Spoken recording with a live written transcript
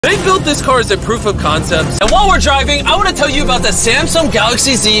They built this car as a proof of concept. And while we're driving, I want to tell you about the Samsung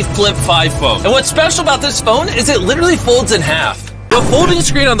Galaxy Z Flip 5 phone. And what's special about this phone is it literally folds in half. The folding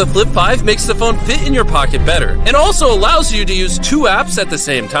screen on the Flip 5 makes the phone fit in your pocket better, and also allows you to use 2 apps at the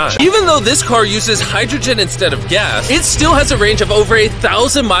same time. Even though this car uses hydrogen instead of gas, it still has a range of over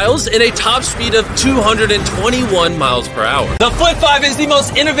 1,000 miles and a top speed of 221 miles per hour. The Flip 5 is the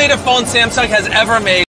most innovative phone Samsung has ever made.